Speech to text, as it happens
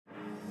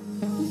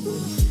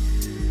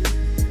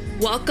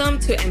Welcome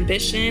to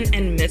Ambition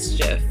and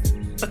Mischief,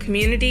 a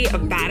community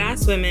of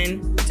badass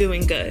women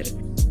doing good.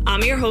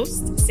 I'm your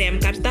host, Sam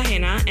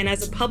Cartagena, and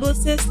as a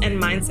publicist and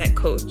mindset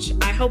coach,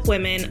 I help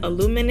women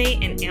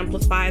illuminate and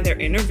amplify their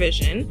inner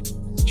vision,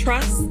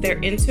 trust their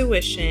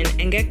intuition,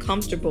 and get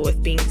comfortable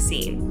with being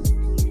seen.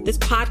 This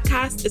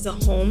podcast is a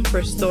home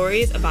for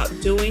stories about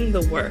doing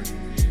the work,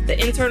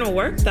 the internal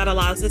work that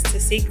allows us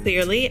to see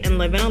clearly and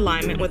live in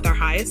alignment with our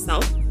highest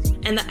self,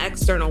 and the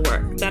external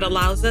work that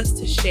allows us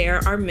to share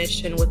our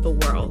mission with the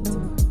world.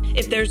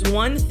 If there's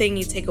one thing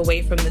you take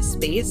away from this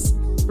space,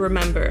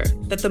 remember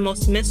that the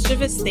most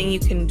mischievous thing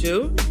you can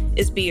do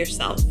is be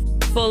yourself,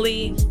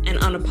 fully and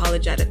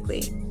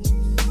unapologetically.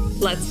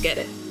 Let's get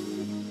it.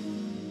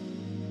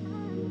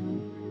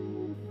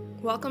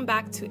 Welcome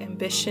back to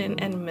Ambition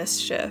and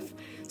Mischief.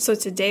 So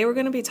today we're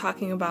going to be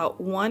talking about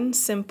one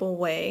simple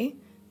way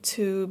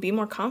to be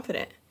more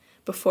confident.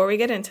 Before we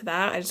get into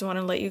that, I just want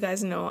to let you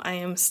guys know I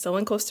am still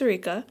in Costa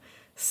Rica,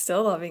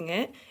 still loving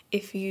it.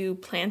 If you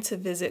plan to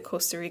visit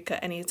Costa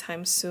Rica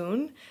anytime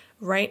soon,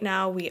 right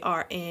now we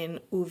are in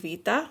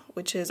Uvita,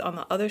 which is on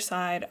the other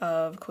side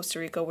of Costa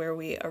Rica where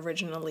we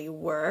originally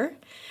were.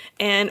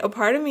 And a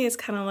part of me is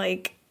kind of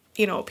like,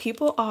 you know,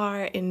 people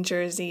are in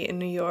Jersey, in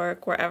New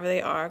York, wherever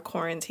they are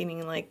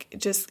quarantining, like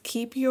just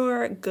keep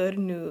your good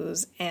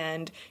news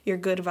and your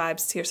good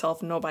vibes to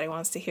yourself. Nobody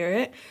wants to hear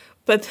it.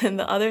 But then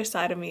the other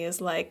side of me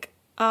is like,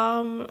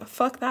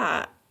 fuck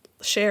that.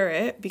 Share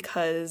it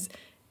because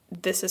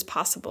this is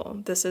possible.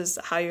 This is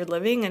how you're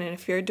living. And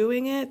if you're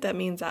doing it, that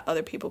means that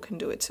other people can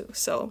do it too.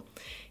 So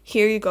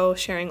here you go,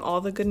 sharing all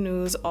the good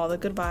news, all the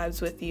good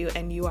vibes with you.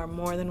 And you are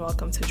more than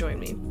welcome to join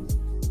me.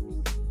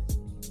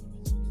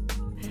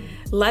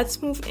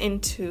 Let's move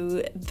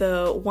into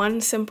the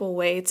one simple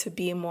way to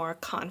be more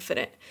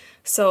confident.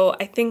 So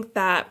I think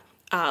that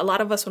a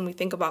lot of us, when we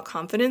think about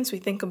confidence, we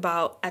think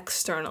about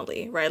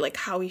externally, right? Like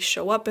how we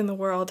show up in the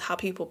world, how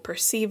people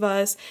perceive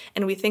us,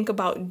 and we think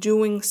about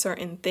doing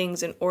certain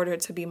things in order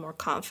to be more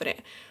confident.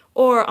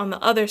 Or on the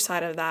other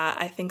side of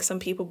that, I think some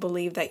people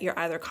believe that you're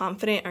either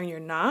confident or you're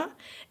not,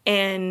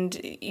 and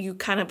you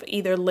kind of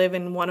either live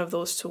in one of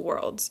those two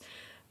worlds.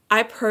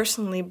 I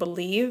personally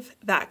believe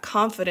that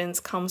confidence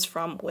comes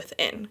from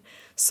within.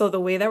 So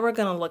the way that we're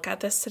going to look at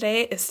this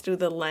today is through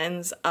the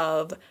lens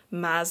of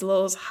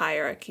Maslow's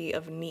hierarchy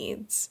of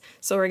needs.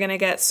 So we're going to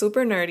get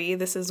super nerdy.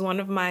 This is one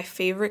of my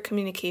favorite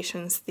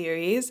communications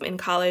theories. In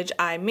college,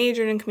 I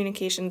majored in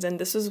communications, and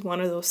this is one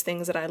of those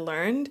things that I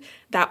learned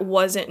that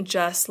wasn't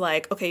just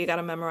like, okay, you got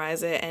to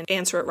memorize it and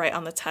answer it right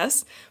on the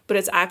test, but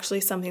it's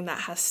actually something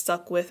that has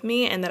stuck with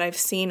me and that I've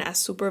seen as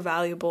super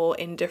valuable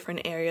in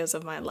different areas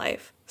of my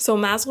life. So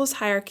Maslow's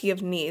hierarchy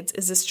of needs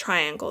is this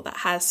triangle that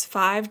has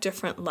 5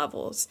 different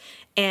levels.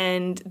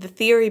 And the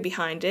theory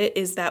behind it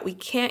is that we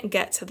can't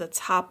get to the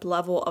top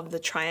level of the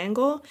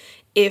triangle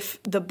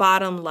if the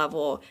bottom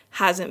level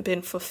hasn't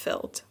been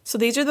fulfilled. So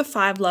these are the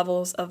 5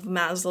 levels of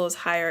Maslow's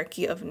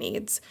hierarchy of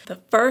needs.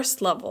 The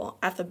first level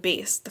at the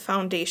base, the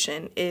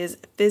foundation, is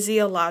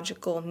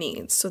physiological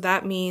needs. So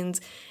that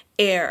means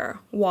air,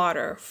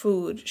 water,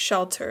 food,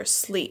 shelter,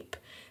 sleep.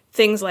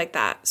 Things like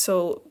that.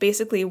 So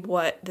basically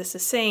what this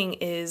is saying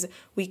is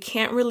we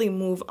can't really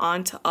move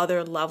on to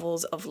other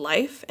levels of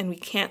life, and we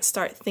can't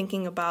start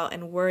thinking about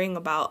and worrying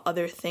about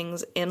other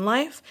things in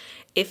life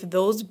if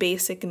those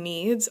basic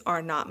needs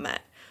are not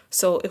met.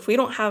 So if we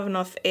don't have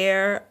enough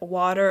air,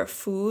 water,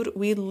 food,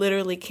 we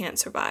literally can't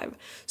survive.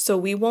 So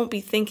we won't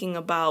be thinking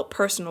about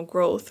personal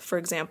growth, for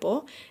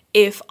example,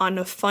 if on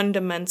a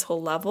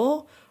fundamental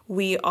level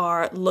we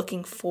are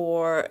looking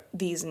for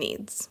these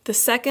needs. The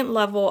second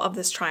level of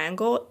this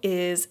triangle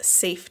is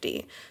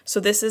safety. So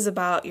this is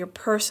about your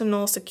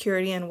personal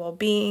security and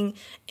well-being,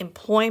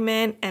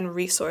 employment, and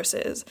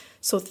resources.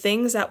 So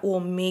things that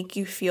will make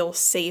you feel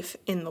safe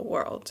in the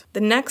world.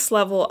 The next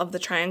level of the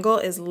triangle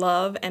is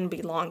love and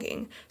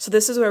belonging. So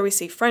this is where we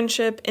see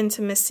friendship,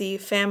 intimacy,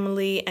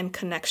 family, and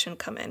connection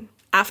come in.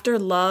 After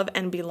love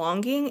and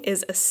belonging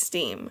is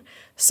esteem.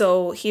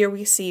 So here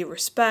we see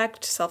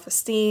respect,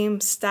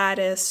 self-esteem,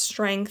 status,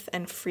 strength,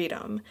 and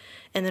freedom.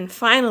 And then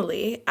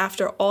finally,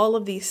 after all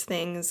of these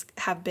things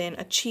have been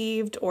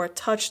achieved or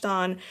touched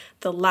on,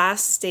 the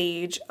last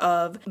stage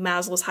of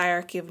Maslow's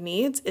hierarchy of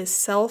needs is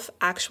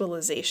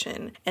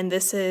self-actualization. And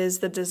this is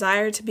the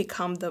desire to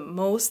become the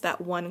most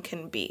that one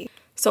can be.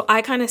 So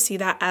I kind of see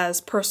that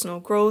as personal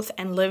growth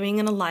and living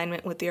in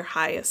alignment with your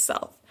highest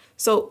self.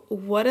 So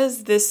what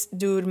does this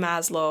dude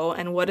Maslow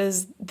and what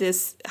does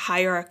this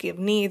hierarchy of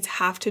needs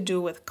have to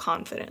do with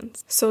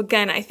confidence? So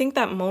again, I think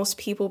that most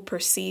people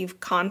perceive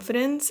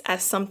confidence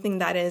as something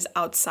that is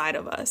outside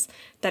of us,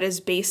 that is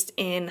based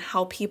in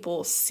how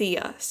people see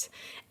us.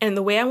 And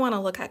the way I want to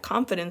look at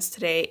confidence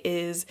today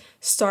is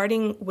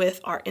starting with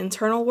our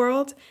internal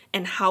world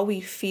and how we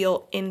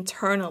feel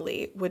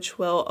internally, which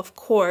will, of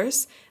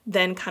course,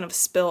 then kind of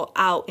spill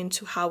out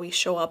into how we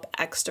show up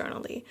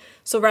externally.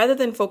 So rather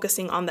than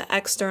focusing on the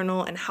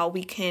external and how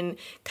we can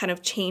kind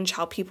of change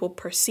how people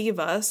perceive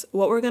us,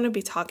 what we're going to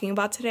be talking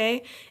about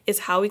today is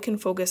how we can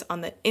focus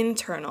on the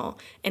internal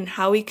and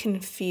how we can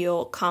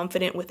feel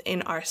confident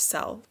within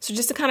ourselves. So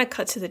just to kind of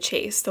cut to the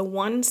chase, the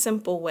one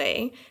simple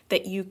way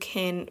that you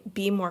can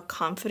be more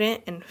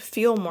confident and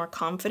feel more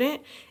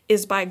confident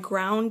is by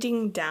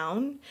grounding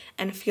down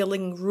and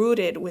feeling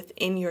rooted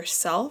within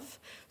yourself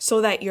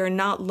so that you're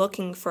not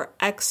looking for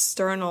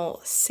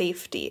external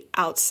safety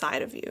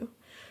outside of you.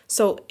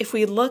 So if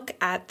we look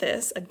at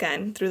this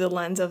again through the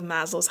lens of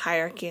Maslow's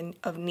hierarchy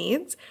of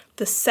needs,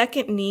 the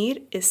second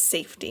need is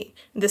safety.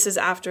 This is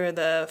after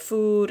the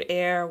food,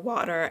 air,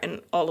 water,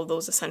 and all of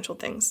those essential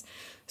things.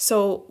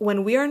 So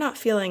when we are not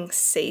feeling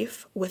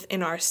safe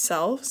within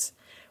ourselves,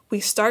 we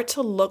start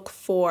to look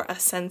for a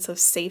sense of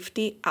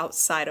safety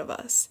outside of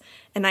us.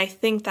 And I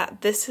think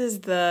that this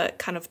is the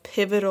kind of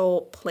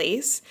pivotal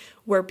place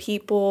where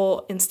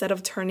people, instead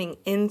of turning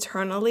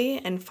internally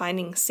and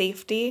finding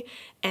safety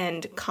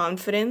and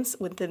confidence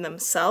within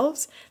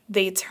themselves,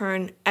 they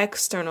turn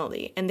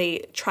externally and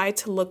they try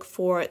to look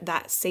for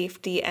that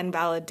safety and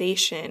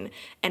validation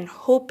and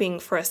hoping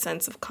for a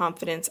sense of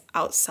confidence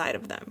outside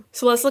of them.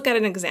 So let's look at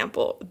an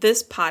example.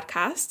 This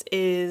podcast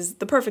is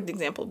the perfect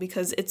example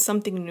because it's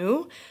something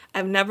new.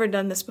 I've never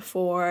done this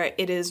before.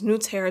 It is new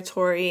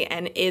territory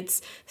and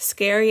it's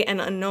scary and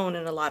unknown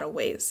in a lot of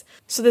ways.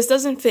 So this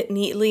doesn't fit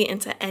neatly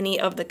into any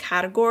of the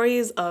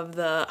categories of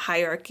the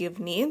hierarchy of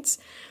needs.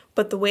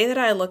 But the way that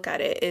I look at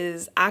it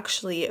is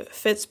actually it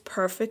fits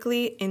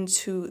perfectly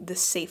into the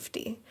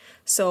safety.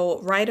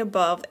 So right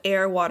above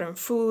air, water, and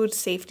food,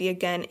 safety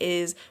again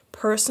is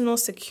personal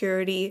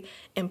security,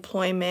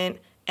 employment,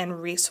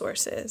 and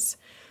resources.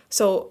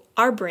 So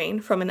our brain,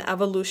 from an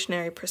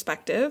evolutionary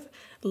perspective,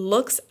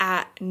 looks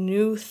at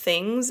new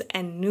things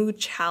and new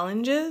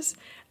challenges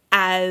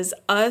as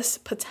us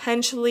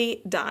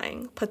potentially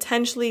dying,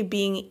 potentially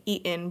being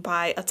eaten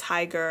by a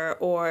tiger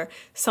or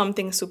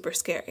something super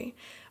scary.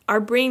 Our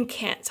brain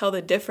can't tell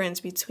the difference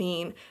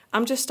between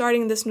I'm just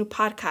starting this new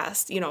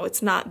podcast,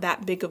 it's not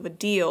that big of a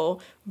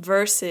deal,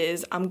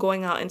 versus I'm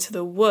going out into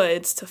the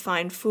woods to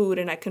find food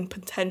and I can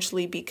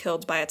potentially be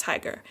killed by a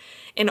tiger.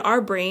 In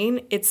our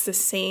brain, it's the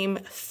same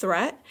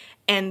threat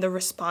and the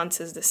response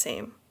is the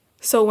same.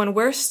 So when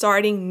we're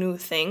starting new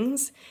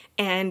things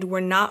and we're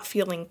not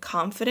feeling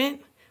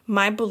confident,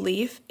 my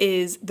belief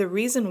is the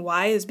reason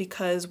why is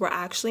because we're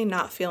actually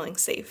not feeling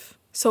safe.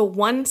 So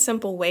one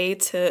simple way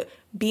to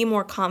be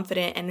more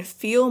confident and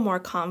feel more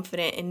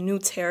confident in new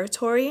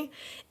territory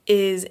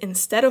is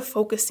instead of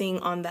focusing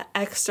on the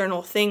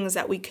external things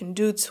that we can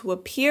do to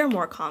appear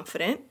more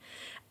confident,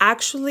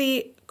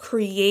 actually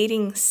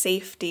creating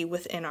safety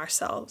within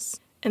ourselves.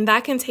 And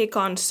that can take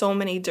on so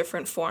many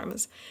different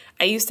forms.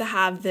 I used to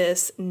have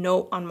this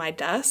note on my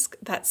desk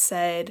that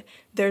said,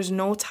 "There's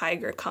no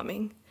tiger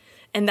coming."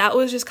 And that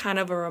was just kind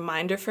of a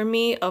reminder for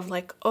me of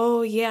like,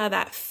 oh yeah,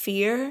 that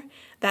fear,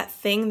 that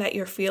thing that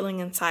you're feeling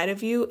inside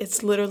of you,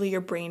 it's literally your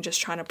brain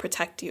just trying to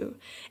protect you.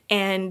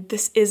 And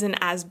this isn't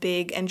as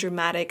big and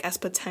dramatic as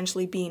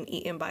potentially being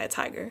eaten by a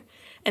tiger.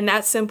 And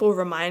that simple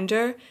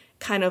reminder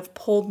kind of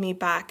pulled me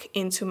back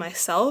into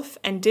myself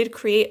and did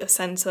create a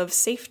sense of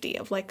safety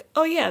of like,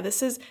 oh yeah,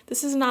 this is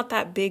not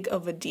that big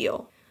of a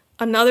deal.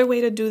 Another way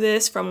to do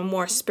this from a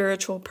more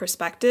spiritual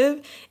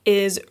perspective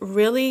is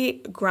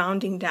really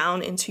grounding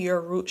down into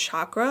your root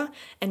chakra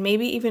and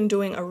maybe even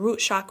doing a root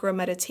chakra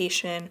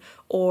meditation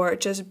or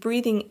just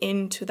breathing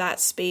into that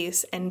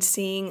space and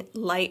seeing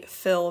light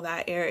fill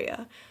that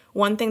area.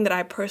 One thing that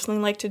I personally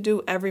like to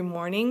do every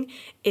morning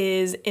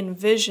is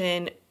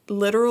envision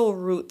literal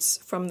roots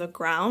from the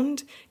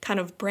ground kind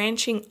of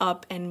branching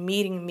up and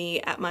meeting me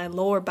at my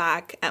lower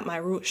back, at my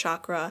root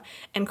chakra,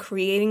 and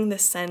creating the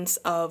sense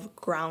of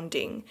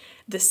grounding,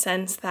 the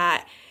sense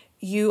that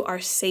you are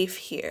safe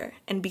here.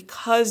 And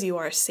because you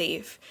are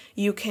safe,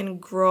 you can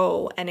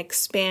grow and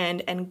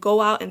expand and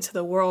go out into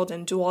the world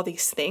and do all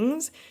these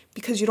things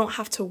because you don't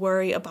have to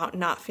worry about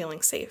not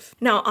feeling safe.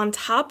 Now, on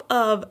top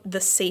of the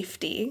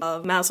safety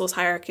of Maslow's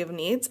hierarchy of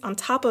needs, on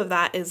top of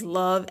that is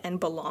love and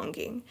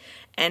belonging.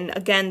 And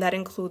again, that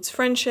includes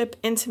friendship,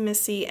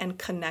 intimacy, and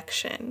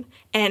connection.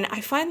 And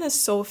I find this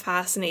so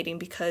fascinating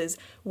because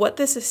what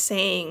this is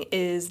saying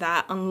is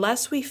that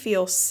unless we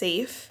feel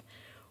safe,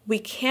 we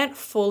can't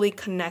fully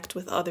connect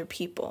with other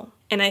people.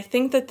 And I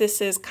think that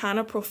this is kind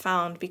of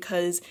profound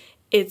because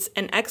it's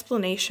an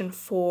explanation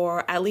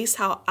for at least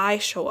how I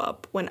show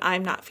up when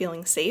I'm not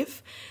feeling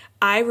safe.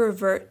 I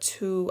revert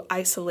to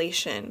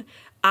isolation.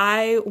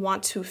 I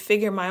want to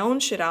figure my own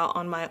shit out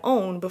on my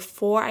own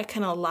before I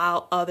can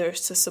allow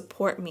others to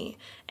support me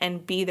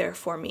and be there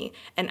for me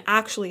and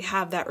actually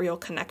have that real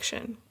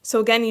connection. So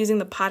again, using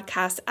the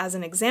podcast as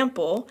an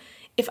example,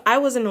 if I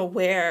wasn't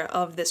aware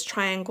of this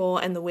triangle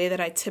and the way that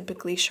I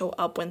typically show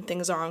up when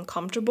things are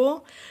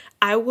uncomfortable,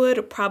 I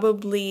would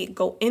probably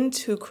go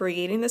into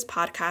creating this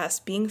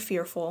podcast being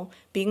fearful,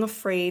 being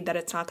afraid that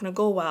it's not going to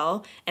go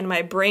well, and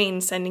my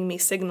brain sending me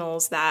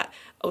signals that,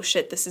 oh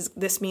shit,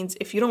 this means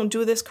if you don't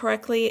do this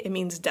correctly, it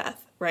means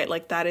death, right?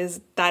 Like that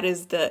is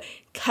the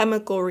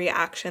chemical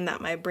reaction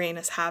that my brain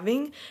is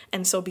having.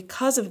 And so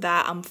because of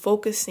that, I'm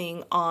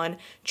focusing on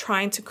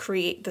trying to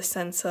create the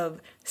sense of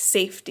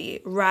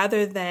safety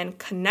rather than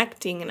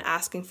connecting and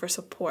asking for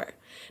support.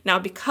 Now,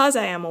 because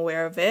I am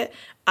aware of it,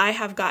 I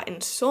have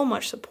gotten so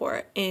much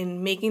support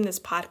in making this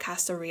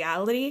podcast a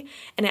reality,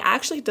 and it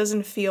actually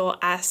doesn't feel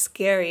as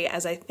scary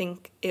as I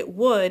think it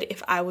would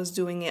if I was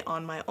doing it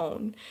on my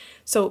own.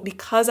 So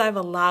because I've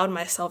allowed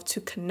myself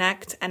to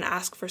connect and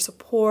ask for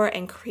support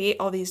and create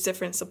all these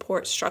different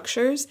support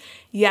structures,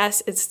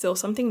 yes, it's still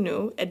something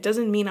new. It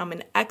doesn't mean I'm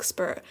an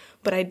expert,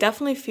 but I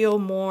definitely feel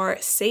more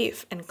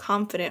safe and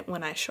confident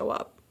when I show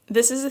up.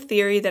 This is a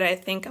theory that I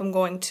think I'm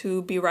going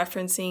to be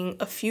referencing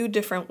a few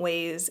different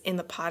ways in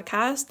the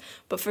podcast,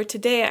 but for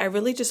today, I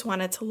really just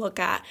wanted to look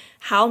at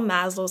how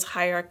Maslow's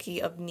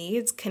hierarchy of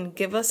needs can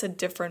give us a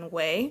different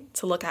way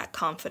to look at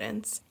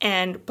confidence.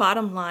 And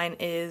bottom line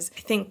is,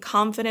 I think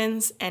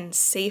confidence and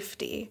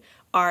safety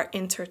are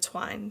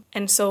intertwined.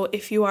 And so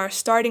if you are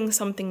starting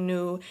something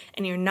new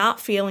and you're not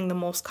feeling the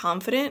most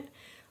confident,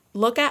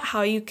 look at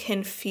how you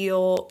can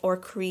feel or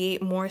create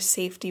more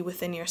safety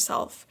within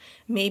yourself.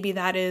 Maybe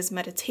that is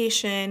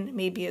meditation,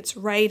 maybe it's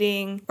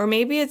writing, or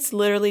maybe it's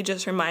literally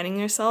just reminding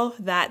yourself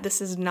that this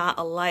is not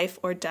a life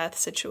or death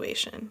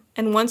situation.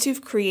 And once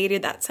you've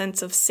created that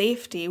sense of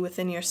safety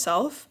within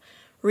yourself,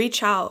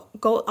 reach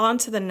out, go on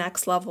to the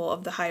next level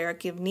of the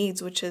hierarchy of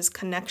needs, which is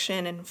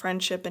connection and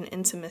friendship and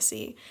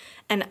intimacy,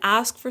 and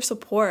ask for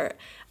support.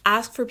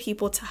 Ask for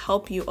people to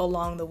help you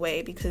along the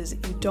way because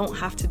you don't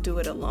have to do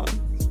it alone.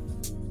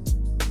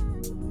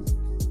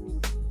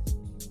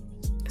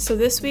 So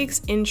this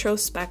week's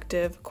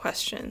introspective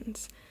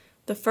questions.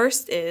 The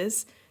first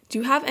is, do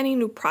you have any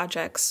new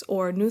projects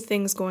or new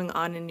things going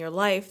on in your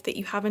life that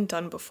you haven't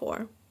done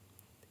before?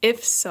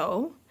 If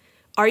so,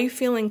 are you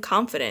feeling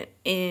confident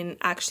in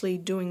actually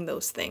doing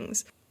those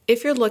things?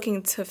 If you're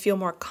looking to feel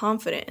more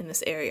confident in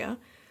this area,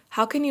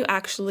 how can you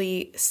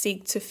actually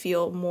seek to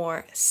feel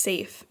more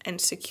safe and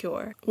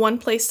secure? One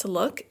place to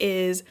look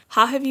is,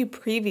 how have you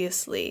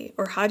previously,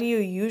 or how do you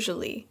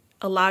usually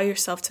allow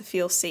yourself to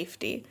feel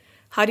safety?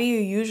 How do you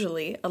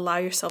usually allow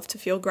yourself to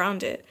feel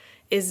grounded?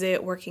 Is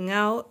it working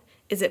out?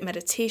 Is it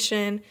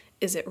meditation?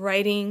 Is it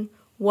writing?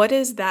 What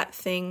is that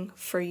thing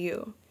for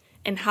you?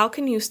 And how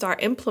can you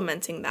start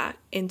implementing that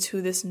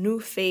into this new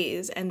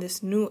phase and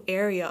this new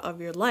area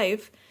of your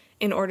life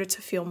in order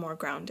to feel more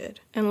grounded?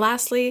 And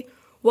lastly,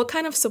 what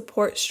kind of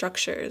support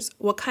structures,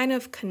 what kind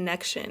of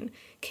connection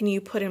can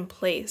you put in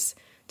place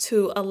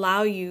to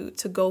allow you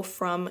to go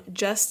from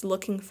just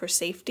looking for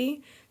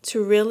safety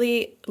to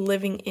really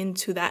living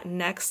into that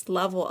next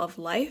level of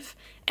life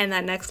and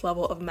that next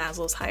level of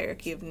Maslow's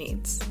hierarchy of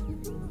needs?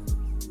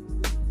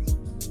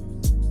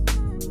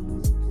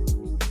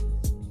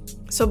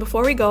 So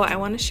before we go, I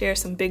want to share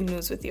some big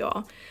news with you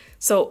all.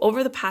 So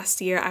over the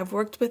past year, I've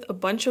worked with a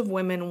bunch of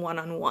women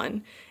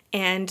one-on-one.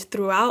 And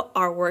throughout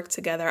our work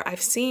together,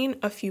 I've seen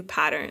a few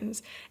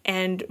patterns.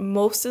 And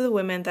most of the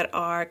women that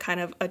are kind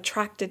of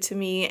attracted to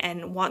me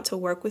and want to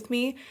work with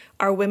me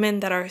are women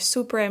that are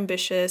super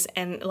ambitious.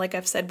 And like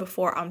I've said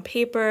before, on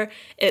paper,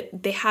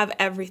 they have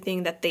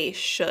everything that they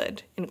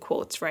should, in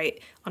quotes, right?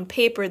 On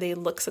paper, they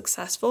look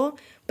successful,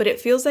 but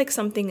it feels like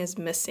something is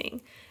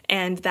missing.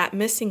 And that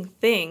missing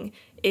thing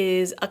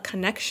is a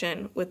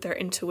connection with their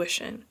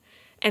intuition.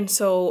 And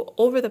so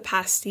over the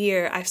past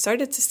year, I've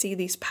started to see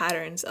these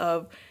patterns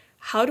of,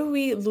 how do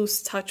we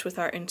lose touch with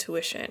our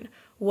intuition?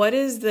 What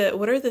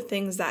are the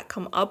things that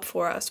come up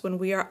for us when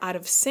we are out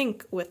of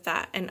sync with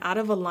that and out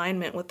of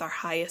alignment with our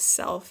highest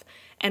self?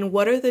 And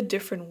what are the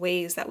different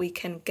ways that we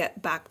can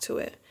get back to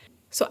it?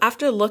 So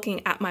after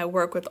looking at my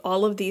work with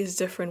all of these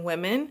different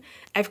women,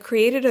 I've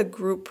created a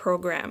group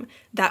program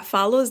that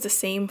follows the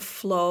same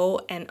flow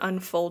and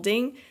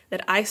unfolding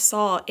that I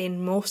saw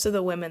in most of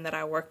the women that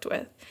I worked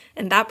with.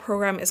 And that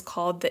program is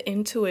called the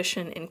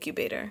Intuition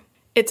Incubator.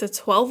 It's a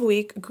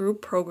 12-week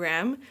group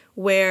program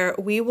where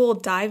we will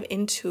dive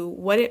into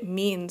what it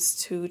means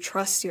to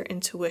trust your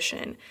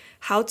intuition,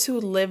 how to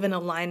live in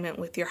alignment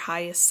with your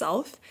highest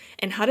self,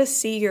 and how to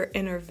see your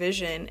inner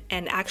vision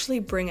and actually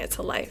bring it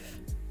to life.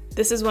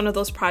 This is one of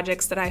those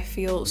projects that I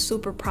feel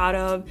super proud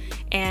of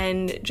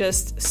and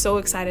just so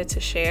excited to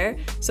share.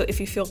 So if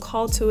you feel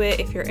called to it,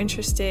 if you're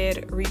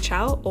interested, reach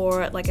out,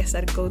 or like I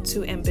said, go to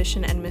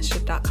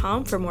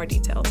ambitionandmischief.com for more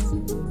details.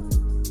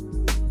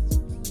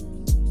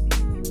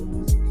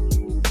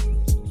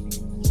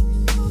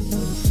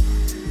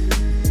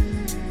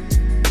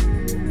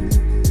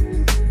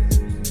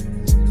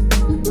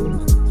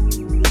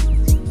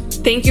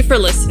 Thank you for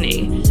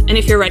listening. And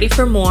if you're ready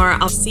for more,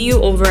 I'll see you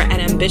over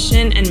at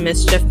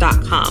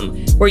ambitionandmischief.com,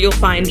 where you'll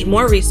find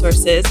more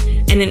resources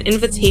and an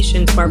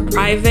invitation to our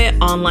private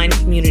online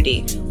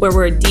community, where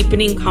we're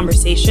deepening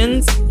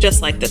conversations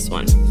just like this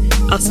one.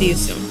 I'll see you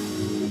soon.